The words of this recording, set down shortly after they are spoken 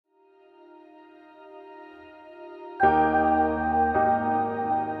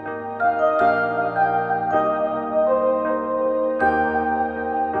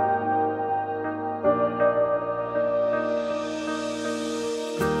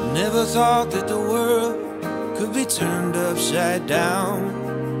Never thought that the world could be turned upside down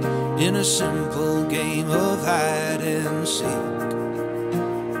in a simple game of hide and seek.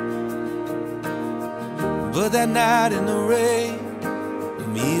 But that night in the rain, the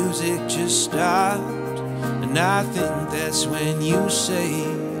music just stopped, and I think that's when you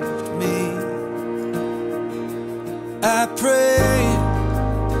saved me. I pray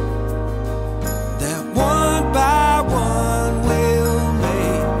that one by one we'll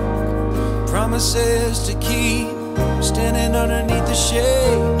make promises to keep, standing underneath the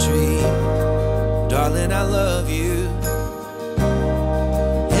shade tree. Darling, I love you.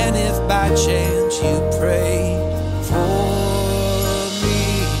 And if by chance you pray for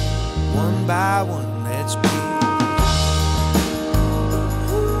me, one by one, let's be.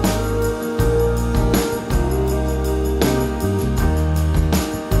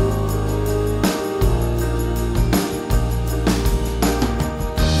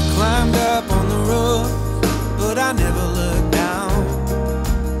 Climbed up on the roof, but I never looked down,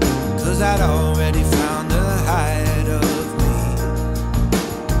 'cause I'd already found the height of me.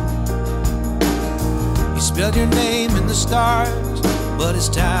 You spelled your name in the stars, but it's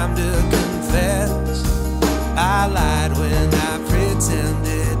time to confess, I lied when I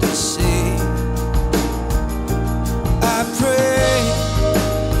pretended to see. I pray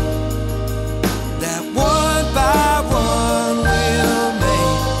that one by one we'll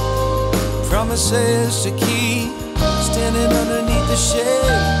make promises to keep, standing underneath the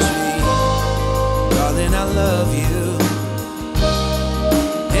shade tree. Darling, I love you.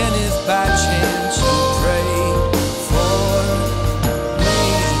 And if by chance you pray for me,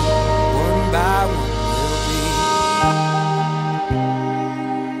 one by one we'll be.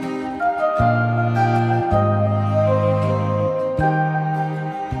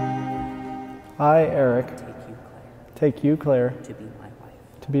 I, Eric, take you, Claire, to be my wife.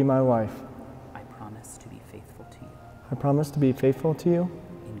 to be my wife. I promise to be faithful to you I promise to be faithful to you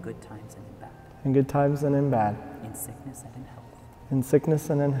in good times and in bad, in good times and in bad, in sickness and in health, in sickness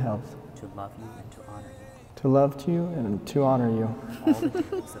and in health, to love you and to honor you to love to you and to honor you all the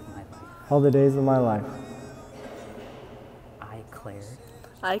days of my life. all the days of my life. I, Claire,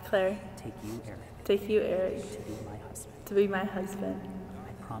 I, Claire, take you, Eric, take you, Eric, to be my husband. to be my husband.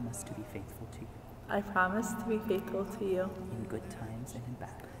 I promise to be faithful to you I promise to be faithful to you in good times and in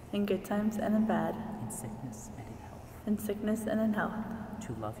bad, in good times and in bad, in sickness and in health, in sickness and in health,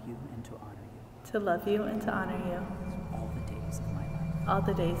 to love you and to honor you to love you and to honor you all the days of my life. all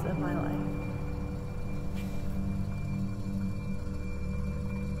the days of my life.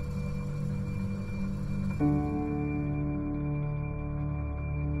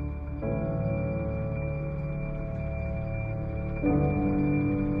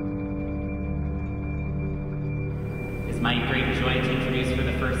 It's my great joy to introduce for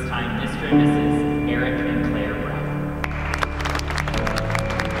the first time Mr. and Mrs. Eric and Claire Brown.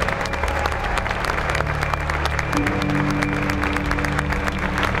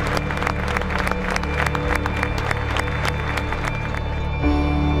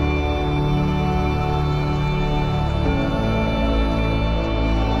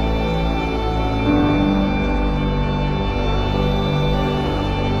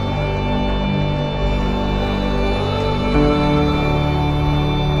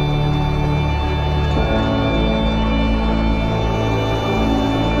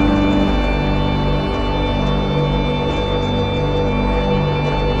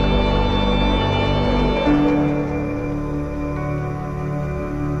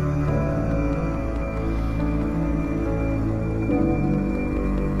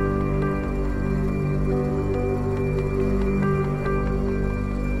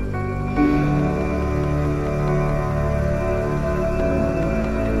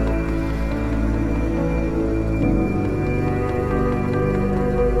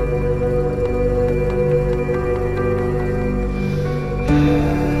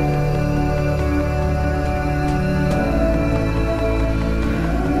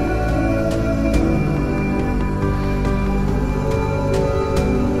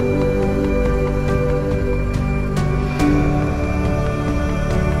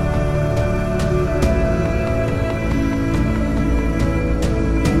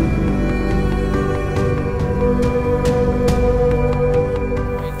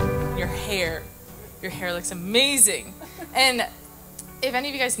 looks amazing. And if any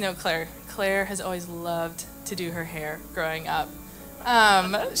of you guys know Claire, Claire has always loved to do her hair growing up.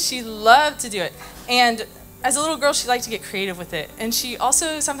 She loved to do it. And as a little girl, she liked to get creative with it. And she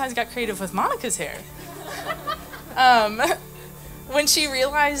also sometimes got creative with Monica's hair. When she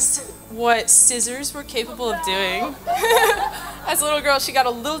realized what scissors were capable of doing, As a little girl, she got a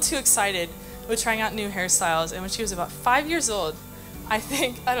little too excited with trying out new hairstyles. And when she was about 5 years old, I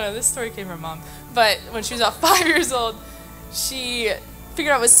don't know, this story came from Mom, but when she was about 5 years old, she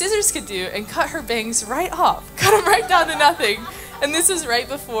figured out what scissors could do and cut her bangs right off, cut them right down to nothing. And this was right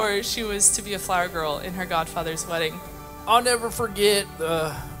before she was to be a flower girl in her godfather's wedding. I'll never forget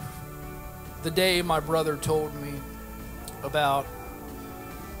the day my brother told me about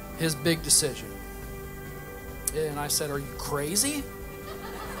his big decision. And I said, "Are you crazy?"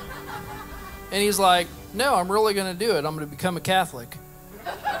 And he's like, "No, I'm really going to do it. I'm going to become a Catholic."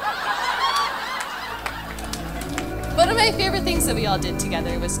 One of my favorite things that we all did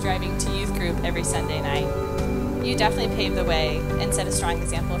together was driving to youth group every Sunday night. You definitely paved the way and set a strong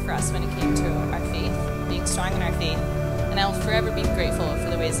example for us when it came to our faith, being strong in our faith. And I will forever be grateful for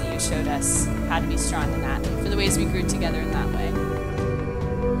the ways that you showed us how to be strong in that, for the ways we grew together in that way.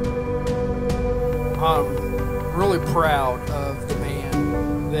 I'm really proud of the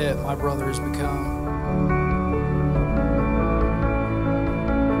man that my brother has become.